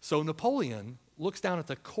 So Napoleon looks down at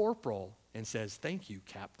the corporal and says, "Thank you,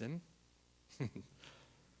 Captain."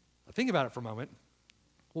 Think about it for a moment.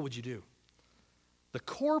 What would you do? The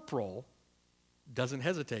corporal doesn't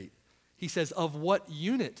hesitate. He says, "Of what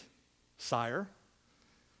unit, sire?"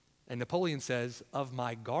 And Napoleon says, "Of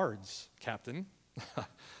my guards, Captain."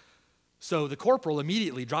 So the corporal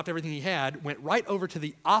immediately dropped everything he had, went right over to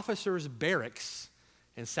the officers' barracks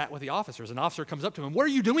and sat with the officers. An officer comes up to him, "What are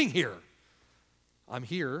you doing here?" "I'm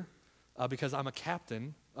here because I'm a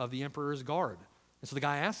captain of the emperor's guard." And so the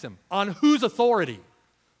guy asks him, "On whose authority?"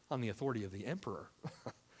 "On the authority of the emperor."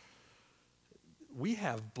 We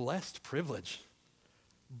have blessed privilege,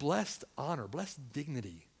 blessed honor, blessed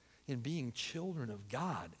dignity in being children of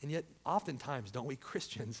God. And yet, oftentimes, don't we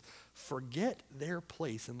Christians forget their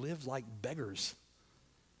place and live like beggars?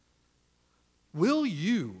 Will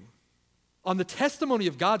you, on the testimony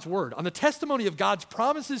of God's word, on the testimony of God's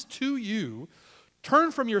promises to you,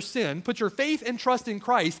 turn from your sin, put your faith and trust in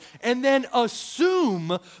Christ, and then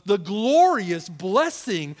assume the glorious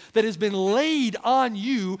blessing that has been laid on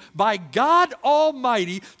you by God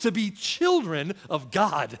Almighty to be children of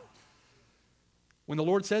God? When the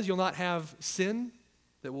Lord says you'll not have sin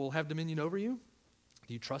that will have dominion over you,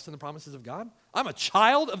 do you trust in the promises of God? I'm a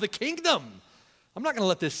child of the kingdom. I'm not going to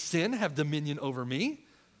let this sin have dominion over me.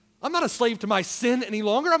 I'm not a slave to my sin any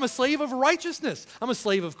longer. I'm a slave of righteousness. I'm a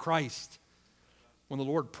slave of Christ. When the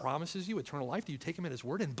Lord promises you eternal life, do you take him at his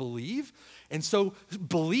word and believe? And so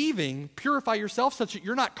believing, purify yourself such that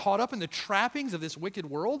you're not caught up in the trappings of this wicked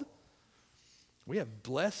world. We have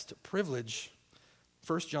blessed privilege.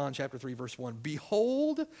 1 John chapter 3, verse 1.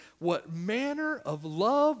 "Behold, what manner of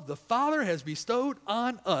love the Father has bestowed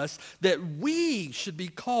on us, that we should be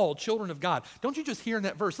called children of God." Don't you just hear in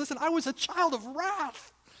that verse? Listen, I was a child of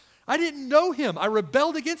wrath. I didn't know him. I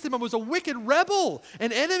rebelled against him. I was a wicked rebel,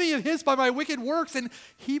 an enemy of his by my wicked works. And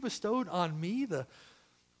he bestowed on me the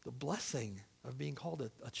blessing of being called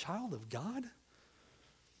a child of God.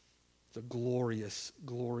 It's a glorious,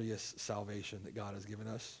 glorious salvation that God has given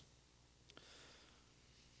us.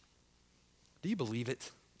 Do you believe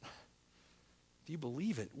it? Do you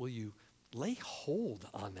believe it? Will you lay hold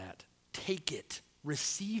on that? Take it.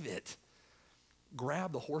 Receive it.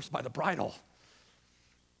 Grab the horse by the bridle.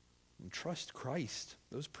 And trust Christ.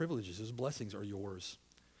 Those privileges, those blessings are yours.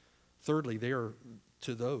 Thirdly, they are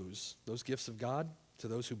to those gifts of God, to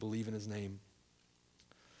those who believe in his name.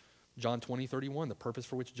 John 20:31, the purpose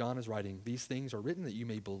for which John is writing, "These things are written that you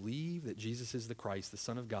may believe that Jesus is the Christ, the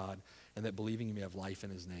Son of God, and that believing you may have life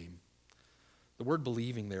in his name." The word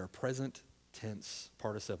believing there, present tense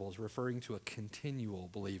participle, is referring to a continual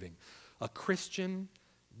believing. A Christian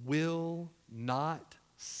will not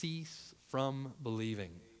cease from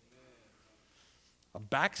believing. A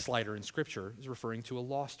backslider in Scripture is referring to a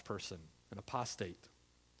lost person, an apostate.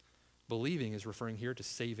 Believing is referring here to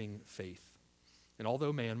saving faith. And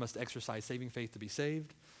although man must exercise saving faith to be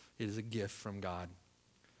saved, it is a gift from God.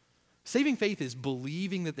 Saving faith is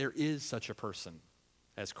believing that there is such a person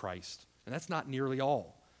as Christ. And that's not nearly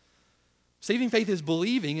all. Saving faith is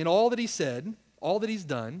believing in all that he said, all that he's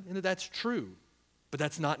done, and that that's true. But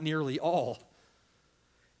that's not nearly all.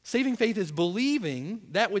 Saving faith is believing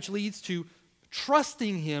that which leads to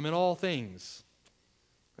trusting him in all things.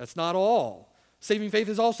 That's not all. Saving faith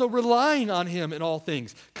is also relying on him in all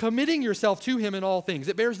things, committing yourself to him in all things.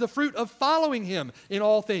 It bears the fruit of following him in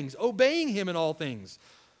all things, obeying him in all things.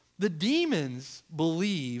 The demons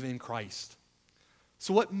believe in Christ.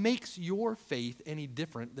 So what makes your faith any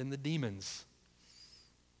different than the demons?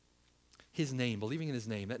 His name, believing in his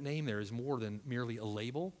name. That name there is more than merely a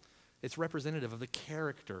label. It's representative of the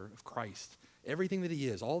character of Christ. Everything that he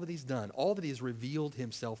is, all that he's done, all that he has revealed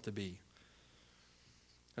himself to be.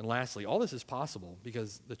 And lastly, all this is possible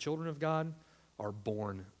because the children of God are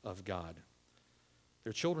born of God.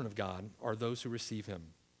 Their children of God are those who receive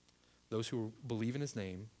him, those who believe in his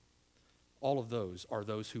name. All of those are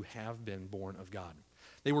those who have been born of God.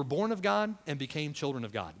 They were born of God and became children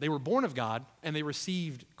of God. They were born of God and they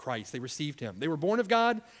received Christ. They received him. They were born of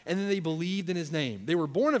God and then they believed in his name. They were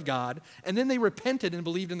born of God and then they repented and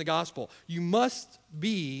believed in the gospel. You must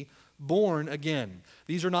be born again.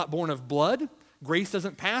 These are not born of blood. Grace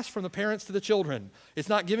doesn't pass from the parents to the children. It's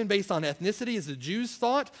not given based on ethnicity, as the Jews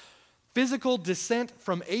thought. Physical descent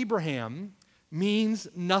from Abraham means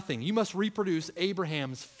nothing. You must reproduce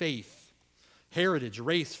Abraham's faith. Heritage,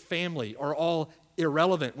 race, family are all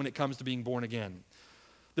irrelevant when it comes to being born again.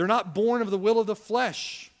 They're not born of the will of the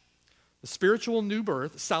flesh. The spiritual new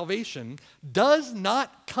birth, salvation, does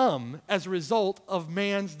not come as a result of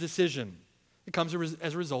man's decision. It comes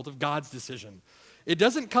as a result of God's decision. It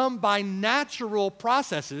doesn't come by natural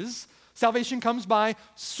processes. Salvation comes by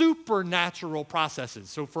supernatural processes.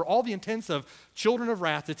 So for all the intents of children of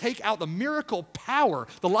wrath, to take out the miracle power,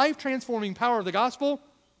 the life-transforming power of the gospel,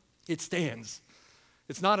 it stands.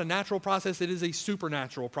 It's not a natural process, it is a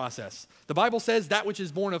supernatural process. The Bible says that which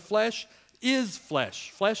is born of flesh is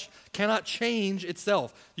flesh. Flesh cannot change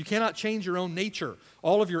itself. You cannot change your own nature.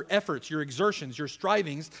 All of your efforts, your exertions, your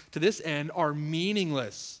strivings to this end are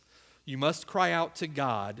meaningless. You must cry out to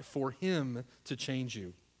God for him to change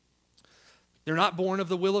you. They're not born of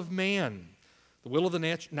the will of man. The will of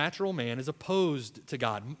the natural man is opposed to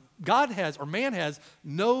God. Man has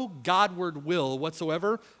no Godward will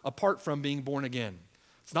whatsoever apart from being born again.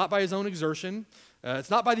 It's not by his own exertion. It's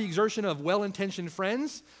not by the exertion of well-intentioned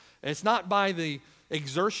friends. It's not by the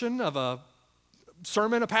exertion of a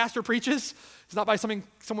sermon a pastor preaches. It's not by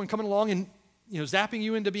someone coming along and zapping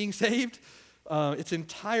you into being saved. It's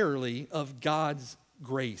entirely of God's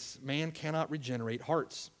grace. Man cannot regenerate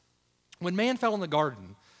hearts. When man fell in the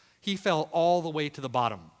garden, he fell all the way to the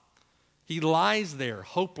bottom. He lies there,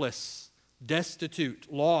 hopeless, destitute,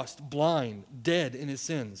 lost, blind, dead in his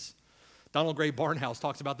sins. Donald Gray Barnhouse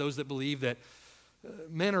talks about those that believe that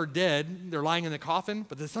men are dead, they're lying in the coffin,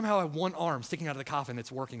 but they somehow have one arm sticking out of the coffin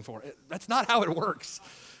that's working for it. That's not how it works.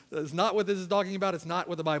 That's not what this is talking about. It's not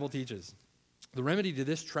what the Bible teaches. The remedy to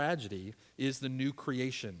this tragedy is the new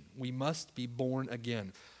creation. We must be born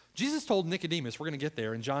again. Jesus told Nicodemus, we're going to get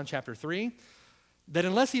there in John chapter 3, that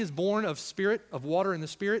unless he is born of spirit, of water and the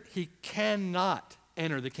Spirit, he cannot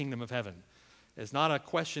enter the kingdom of heaven. It's not a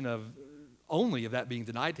question of only of that being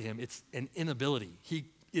denied to him. It's an inability. He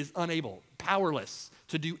is unable, powerless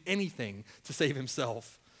to do anything to save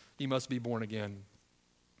himself. He must be born again.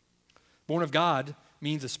 Born of God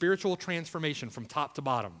means a spiritual transformation from top to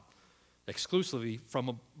bottom, exclusively from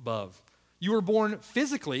above. You were born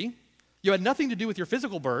physically. You had nothing to do with your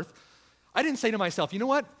physical birth. I didn't say to myself, you know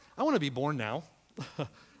what? I want to be born now.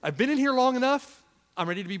 I've been in here long enough. I'm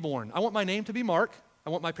ready to be born. I want my name to be Mark. I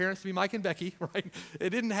want my parents to be Mike and Becky, right? It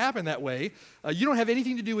didn't happen that way. You don't have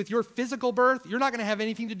anything to do with your physical birth. You're not going to have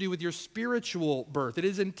anything to do with your spiritual birth. It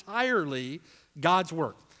is entirely God's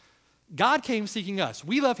work. God came seeking us.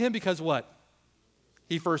 We love him because what?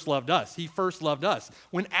 He first loved us. He first loved us.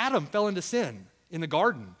 When Adam fell into sin in the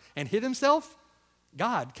garden and hid himself,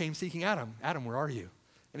 God came seeking Adam. Adam, where are you?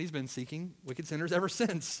 And he's been seeking wicked sinners ever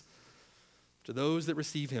since. To those that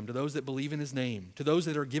receive him, to those that believe in his name, to those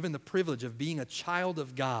that are given the privilege of being a child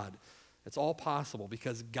of God, it's all possible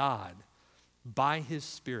because God, by his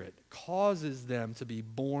Spirit, causes them to be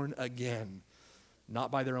born again,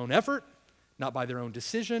 not by their own effort, not by their own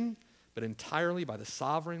decision, but entirely by the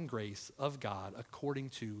sovereign grace of God according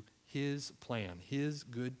to his plan, his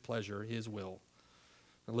good pleasure, his will.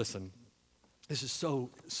 Now listen, this is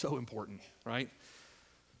so important, right?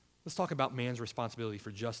 Let's talk about man's responsibility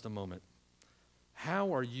for just a moment.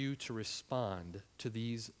 How are you to respond to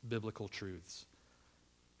these biblical truths?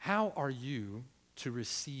 How are you to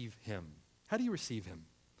receive him? How do you receive him?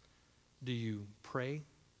 Do you pray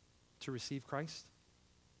to receive Christ?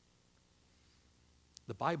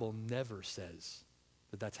 The Bible never says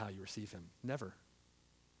that that's how you receive him. Never.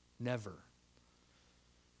 Never.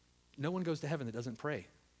 No one goes to heaven that doesn't pray.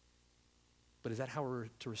 But is that how we're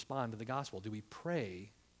to respond to the gospel? Do we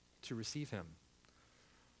pray to receive him?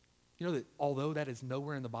 You know that although that is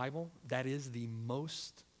nowhere in the Bible, that is the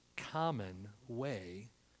most common way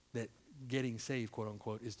that getting saved, quote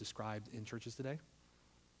unquote, is described in churches today.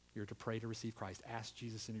 You're to pray to receive Christ. Ask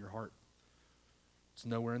Jesus into your heart. It's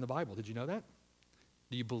nowhere in the Bible. Did you know that?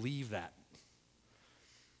 Do you believe that?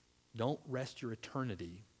 Don't rest your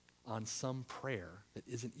eternity on some prayer that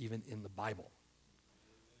isn't even in the Bible.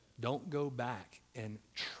 Don't go back and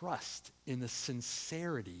trust in the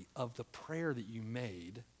sincerity of the prayer that you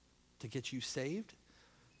made to get you saved.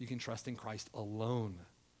 You can trust in Christ alone.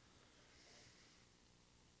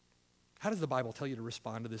 How does the Bible tell you to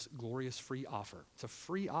respond to this glorious free offer? It's a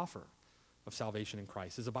free offer of salvation in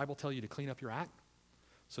Christ. Does the Bible tell you to clean up your act?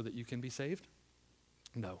 so that you can be saved?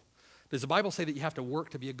 No. Does the Bible say that you have to work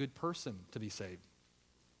to be a good person to be saved?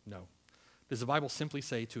 No. Does the Bible simply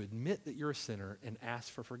say to admit that you're a sinner and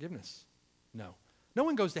ask for forgiveness? No. No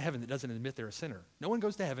one goes to heaven that doesn't admit they're a sinner. No one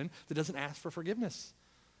goes to heaven that doesn't ask for forgiveness.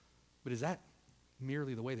 But is that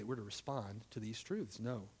merely the way that we're to respond to these truths?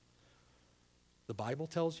 No. The Bible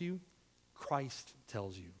tells you, Christ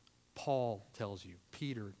tells you, Paul tells you,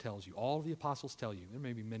 Peter tells you, all of the apostles tell you, there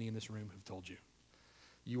may be many in this room who've told you,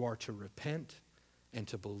 you are to repent and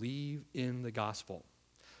to believe in the gospel.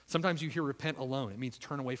 Sometimes you hear repent alone. It means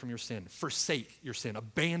turn away from your sin, forsake your sin,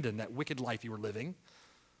 abandon that wicked life you were living.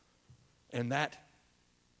 And that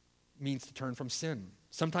means to turn from sin.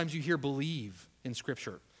 Sometimes you hear believe in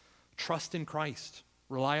Scripture, trust in Christ,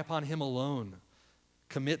 rely upon him alone,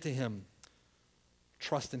 commit to him,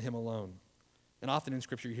 trust in him alone. And often in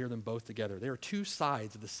Scripture you hear them both together. They are two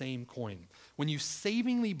sides of the same coin. When you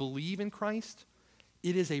savingly believe in Christ,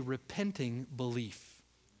 it is a repenting belief.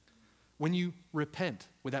 When you repent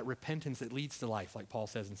with that repentance that leads to life, like Paul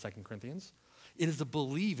says in 2 Corinthians, it is a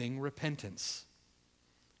believing repentance.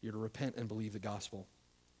 You're to repent and believe the gospel.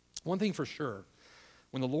 One thing for sure,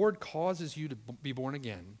 when the Lord causes you to be born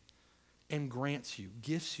again and grants you,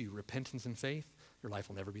 gifts you repentance and faith, your life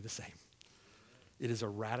will never be the same. It is a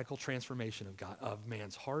radical transformation of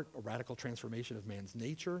man's heart, a radical transformation of man's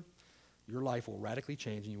nature. Your life will radically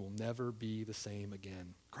change and you will never be the same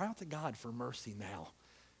again. Cry out to God for mercy now.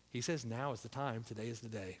 He says now is the time, today is the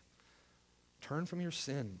day. Turn from your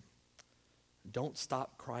sin. Don't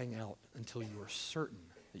stop crying out until you are certain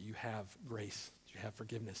that you have grace, that you have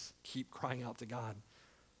forgiveness. Keep crying out to God.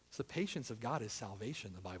 So the patience of God is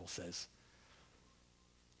salvation, the Bible says.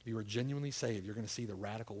 If you are genuinely saved, you're going to see the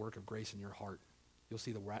radical work of grace in your heart. You'll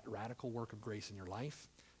see the radical work of grace in your life.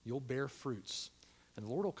 You'll bear fruits, and the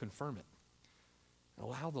Lord will confirm it. And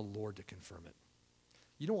allow the Lord to confirm it.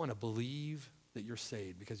 You don't want to believe that you're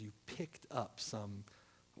saved because you picked up some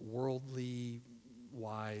worldly,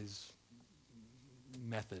 wise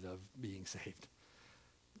method of being saved.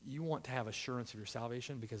 You want to have assurance of your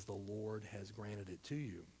salvation because the Lord has granted it to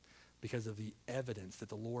you, because of the evidence that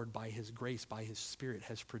the Lord, by his grace, by his Spirit,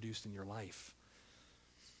 has produced in your life.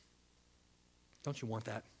 Don't you want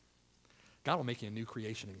that? God will make you a new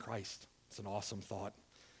creation in Christ. It's an awesome thought.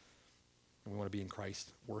 And we want to be in Christ,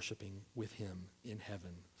 worshiping with him in heaven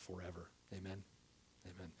forever. Amen.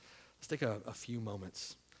 Amen. Let's take a few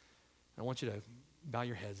moments. I want you to bow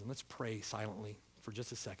your heads and let's pray silently for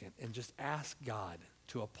just a second and just ask God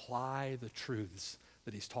to apply the truths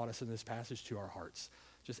that he's taught us in this passage to our hearts.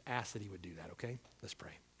 Just ask that he would do that, okay? Let's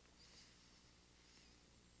pray.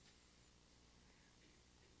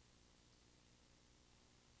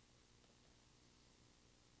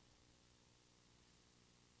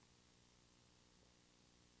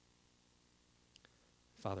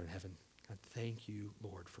 Father in heaven, God, thank you,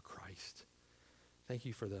 Lord, for Christ. Thank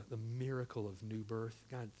you for the miracle of new birth.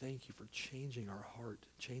 God, thank you for changing our heart,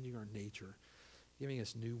 changing our nature, giving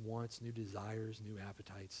us new wants, new desires, new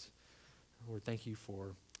appetites. Lord, thank you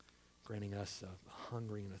for granting us a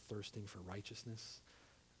hungering and a thirsting for righteousness.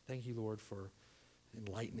 Thank you, Lord, for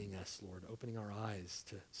enlightening us, Lord, opening our eyes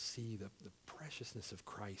to see the preciousness of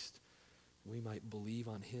Christ. We might believe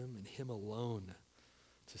on him and him alone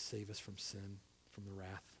to save us from sin, from the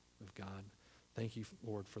wrath of God. Thank you,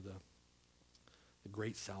 Lord, for the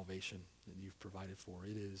great salvation that you've provided for.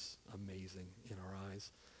 It is amazing in our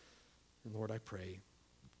eyes. And Lord, I pray,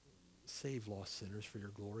 save lost sinners for your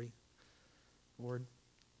glory. Lord,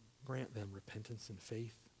 grant them repentance and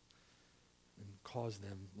faith and cause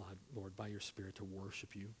them, Lord, by your Spirit to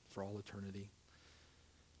worship you for all eternity.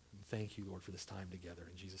 And thank you, Lord, for this time together.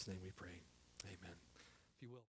 In Jesus' name we pray. Amen. If you will.